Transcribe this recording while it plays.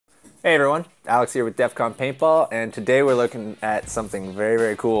Hey everyone, Alex here with Defcon Paintball, and today we're looking at something very,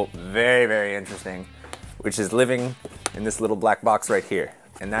 very cool, very interesting, which is living in this little black box right here.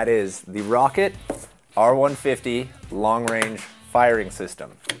 And that is the Rocket R150 long-range firing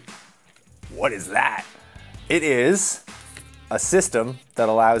system. What is that? It is a system that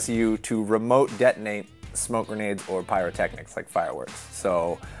allows you to remote detonate smoke grenades or pyrotechnics like fireworks.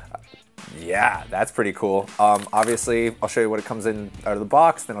 So yeah, that's pretty cool. Obviously, I'll show you what it comes in out of the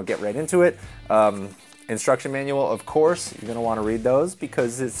box, then I'll get right into it. Instruction manual, of course, you're gonna wanna read those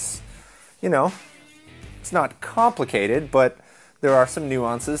because it's, you know, it's not complicated, but there are some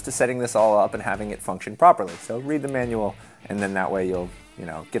nuances to setting this all up and having it function properly. So read the manual, and then that way you'll,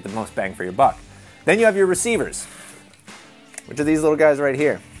 get the most bang for your buck. Then you have your receivers, which are these little guys right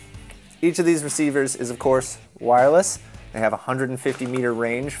here. Each of these receivers is, of course, wireless. They have a 150-meter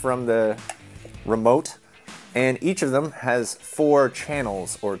range from the remote, and each of them has 4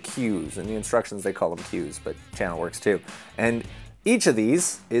 channels or cues. In the instructions they call them cues, but channel works too. And each of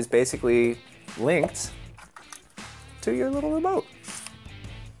these is basically linked to your little remote.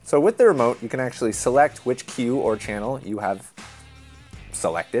 So with the remote, you can actually select which cue or channel you have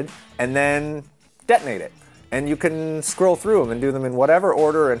selected, and then detonate it. And you can scroll through them and do them in whatever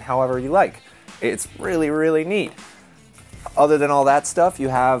order and however you like. It's really neat. Other than all that stuff, you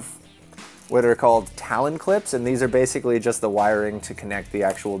have what are called Talon clips, and these are basically just the wiring to connect the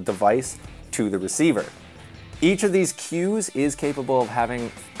actual device to the receiver. Each of these cues is capable of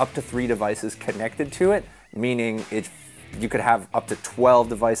having up to 3 devices connected to it, meaning you could have up to 12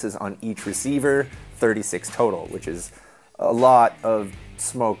 devices on each receiver, 36 total, which is a lot of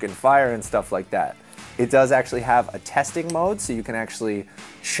smoke and fire and stuff like that. It does actually have a testing mode, so you can actually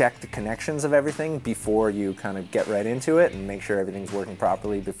check the connections of everything before you kind of get right into it and make sure everything's working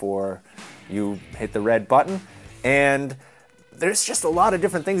properly before you hit the red button. And there's just a lot of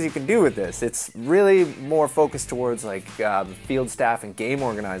different things you can do with this. It's really more focused towards like field staff and game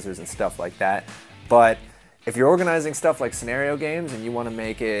organizers and stuff like that. But if you're organizing stuff like scenario games and you want to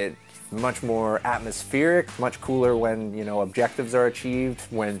make it much more atmospheric, much cooler when, objectives are achieved,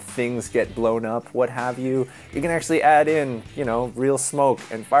 when things get blown up, what have you, you can actually add in, real smoke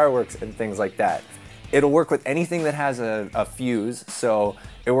and fireworks and things like that. It'll work with anything that has a fuse, so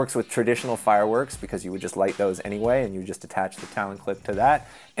it works with traditional fireworks because you would just light those anyway and you just attach the Talon clip to that.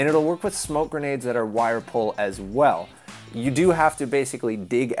 And it'll work with smoke grenades that are wire pull as well. You do have to basically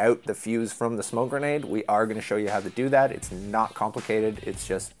dig out the fuse from the smoke grenade. We are going to show you how to do that. It's not complicated. It's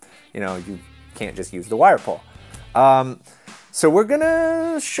just, you can't just use the wire pull. So we're going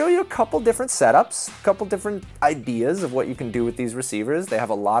to show you a couple different setups, a couple different ideas of what you can do with these receivers. They have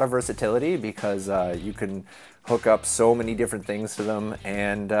a lot of versatility because you can hook up so many different things to them.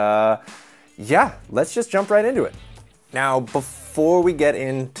 And yeah, let's just jump right into it. Now, before we get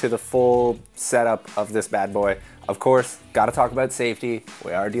into the full setup of this bad boy, of course, got to talk about safety.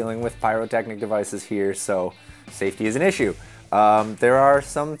 We are dealing with pyrotechnic devices here, so safety is an issue. There are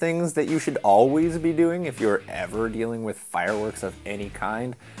some things that you should always be doing if you're ever dealing with fireworks of any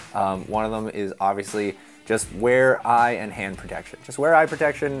kind. One of them is obviously just wear eye and hand protection. Just wear eye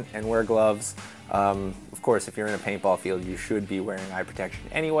protection and wear gloves. Of course, if you're in a paintball field, you should be wearing eye protection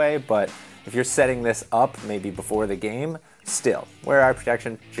anyway, but if you're setting this up maybe before the game, still wear eye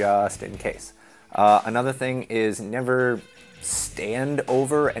protection just in case. Another thing is never stand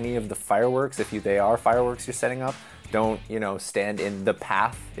over any of the fireworks if they are fireworks you're setting up. Don't, stand in the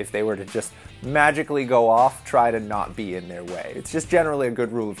path. If they were to just magically go off, try to not be in their way. It's just generally a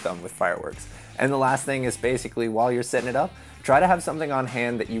good rule of thumb with fireworks. And the last thing is basically while you're setting it up, try to have something on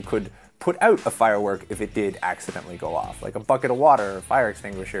hand that you could put out a firework if it did accidentally go off, like a bucket of water, or fire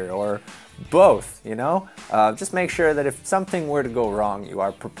extinguisher, or both, Just make sure that if something were to go wrong, you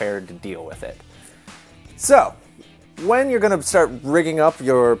are prepared to deal with it. So, when you're going to start rigging up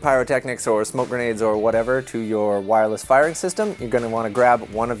your pyrotechnics or smoke grenades or whatever to your wireless firing system, you're going to want to grab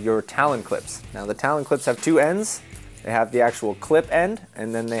one of your Talon clips. Now the Talon clips have 2 ends. They have the actual clip end,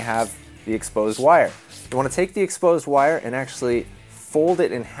 and then they have the exposed wire. You want to take the exposed wire and actually fold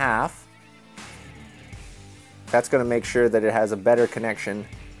it in half. That's going to make sure that it has a better connection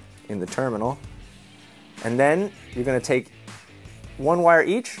in the terminal. And then you're going to take 1 wire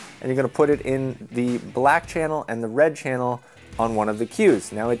each, and you're going to put it in the black channel and the red channel on one of the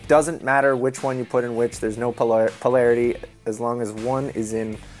cues. Now it doesn't matter which one you put in which, there's no polarity, as long as one is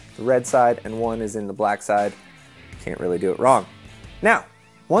in the red side and one is in the black side. Can't really do it wrong. Now,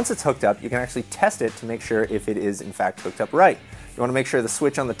 once it's hooked up, you can actually test it to make sure if it is in fact hooked up right. You want to make sure the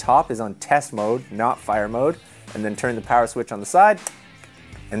switch on the top is on test mode, not fire mode, and then turn the power switch on the side,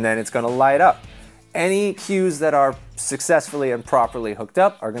 and then it's going to light up. Any cues that are successfully and properly hooked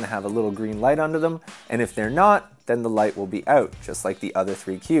up are going to have a little green light under them, and if they're not, then the light will be out, just like the other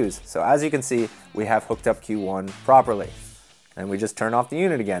 3 cues. So as you can see, we have hooked up Q1 properly, and we just turn off the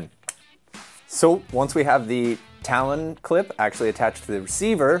unit again. So once we have the Talon clip actually attached to the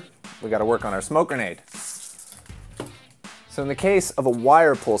receiver, we got to work on our smoke grenade. So in the case of a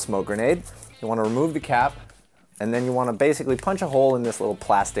wire pull smoke grenade, you want to remove the cap, and then you want to basically punch a hole in this little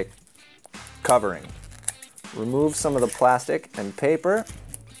plastic covering. Remove some of the plastic and paper,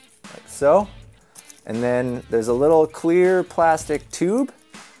 like so, and then there's a little clear plastic tube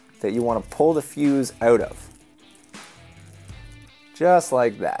that you want to pull the fuse out of. Just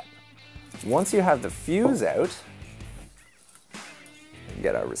like that. Once you have the fuse out, you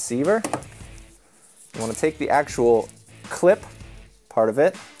get our receiver. You want to take the actual clip part of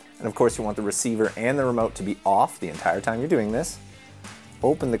it, and of course you want the receiver and the remote to be off the entire time you're doing this.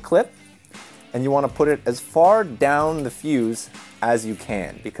 Open the clip, and you want to put it as far down the fuse as you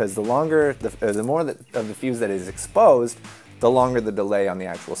can, because the more of the fuse that is exposed, the longer the delay on the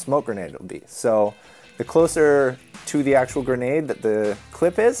actual smoke grenade will be. So the closer to the actual grenade that the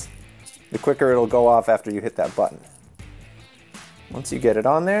clip is, the quicker it'll go off after you hit that button. Once you get it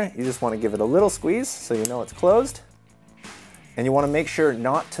on there, you just want to give it a little squeeze so you know it's closed. And you want to make sure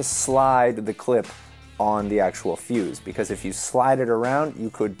not to slide the clip on the actual fuse, because if you slide it around, you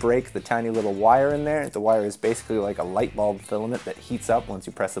could break the tiny little wire in there. The wire is basically like a light bulb filament that heats up once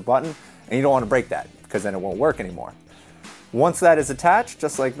you press the button, and you don't want to break that because then it won't work anymore. Once that is attached,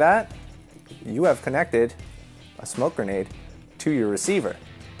 just like that, you have connected a smoke grenade to your receiver.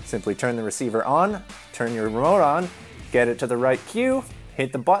 Simply turn the receiver on, turn your remote on, get it to the right cue,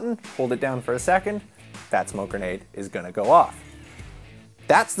 hit the button, hold it down for a second, that smoke grenade is gonna go off.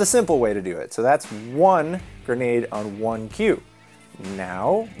 That's the simple way to do it. So that's 1 grenade on 1 cue.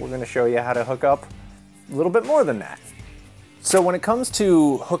 Now we're going to show you how to hook up a little bit more than that. So when it comes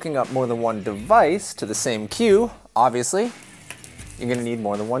to hooking up more than 1 device to the same cue, obviously you're going to need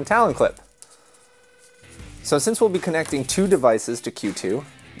more than 1 Talon clip. So since we'll be connecting 2 devices to Q2,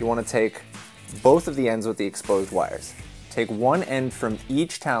 you want to take both of the ends with the exposed wires. Take one end from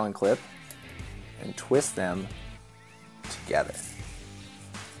each Talon clip and twist them together.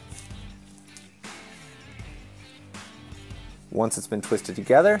 Once it's been twisted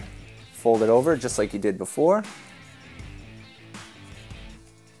together, fold it over just like you did before.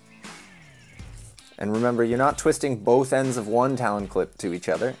 And remember, you're not twisting both ends of one Talon clip to each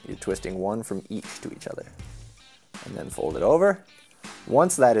other, you're twisting one from each to each other. And then fold it over.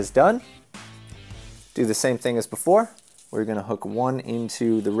 Once that is done, do the same thing as before. We're going to hook one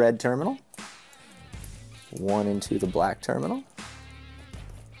into the red terminal, one into the black terminal.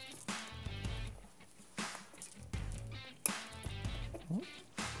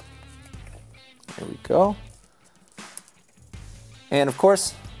 There we go. And of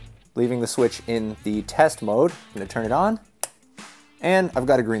course, leaving the switch in the test mode, I'm going to turn it on, and I've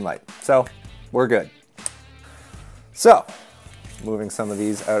got a green light. So we're good. So, moving some of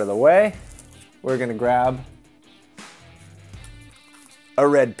these out of the way, we're going to grab a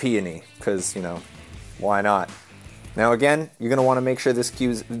red peony, because, you know, why not? Now again, you're going to want to make sure this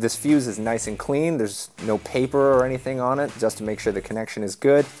fuse is nice and clean. There's no paper or anything on it, just to make sure the connection is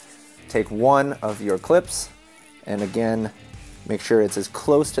good. Take one of your clips, and again, make sure it's as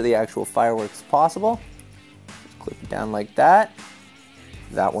close to the actual fireworks as possible. Just clip it down like that.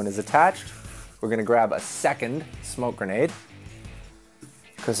 That one is attached. We're going to grab a second smoke grenade,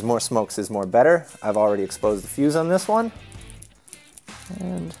 because more smokes is more better. I've already exposed the fuse on this one.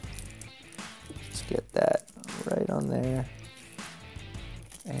 And let's get that right on there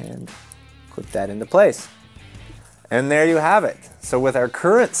and clip that into place. And there you have it. So with our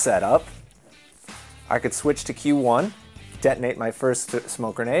current setup, I could switch to Q1, detonate my first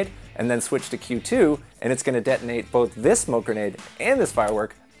smoke grenade, and then switch to Q2, and it's going to detonate both this smoke grenade and this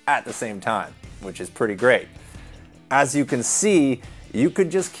firework at the same time, which is pretty great. As you can see, you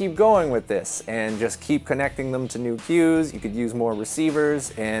could just keep going with this and just keep connecting them to new cues. You could use more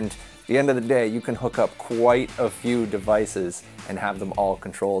receivers, and at the end of the day, you can hook up quite a few devices and have them all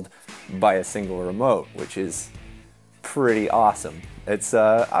controlled by a single remote, which is pretty awesome. It's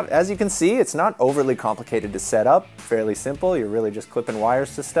as you can see, it's not overly complicated to set up, fairly simple. You're really just clipping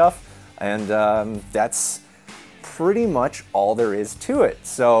wires to stuff, and that's pretty much all there is to it.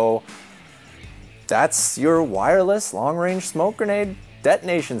 So that's your wireless long-range smoke grenade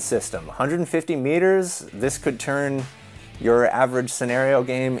detonation system. 150 meters. This could turn your average scenario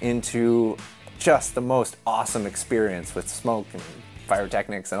game into just the most awesome experience with smoke and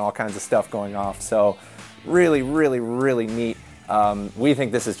pyrotechnics and all kinds of stuff going off. So really, really, really neat. We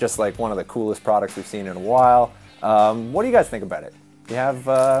think this is just like one of the coolest products we've seen in a while. What do you guys think about it? Do you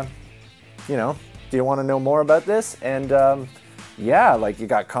have, you know, do you want to know more about this? And yeah, like, you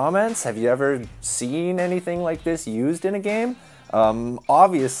got comments? Have you ever seen anything like this used in a game?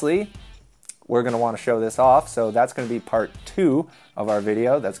 Obviously, we're going to want to show this off, so that's going to be part 2 of our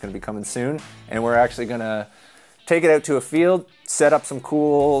video. That's going to be coming soon, and we're actually going to take it out to a field, set up some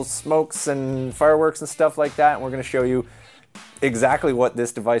cool smokes and fireworks and stuff like that, and we're going to show you exactly what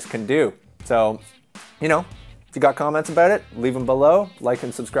this device can do. So, you know, if you got comments about it, leave them below, like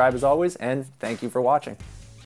and subscribe as always, and thank you for watching.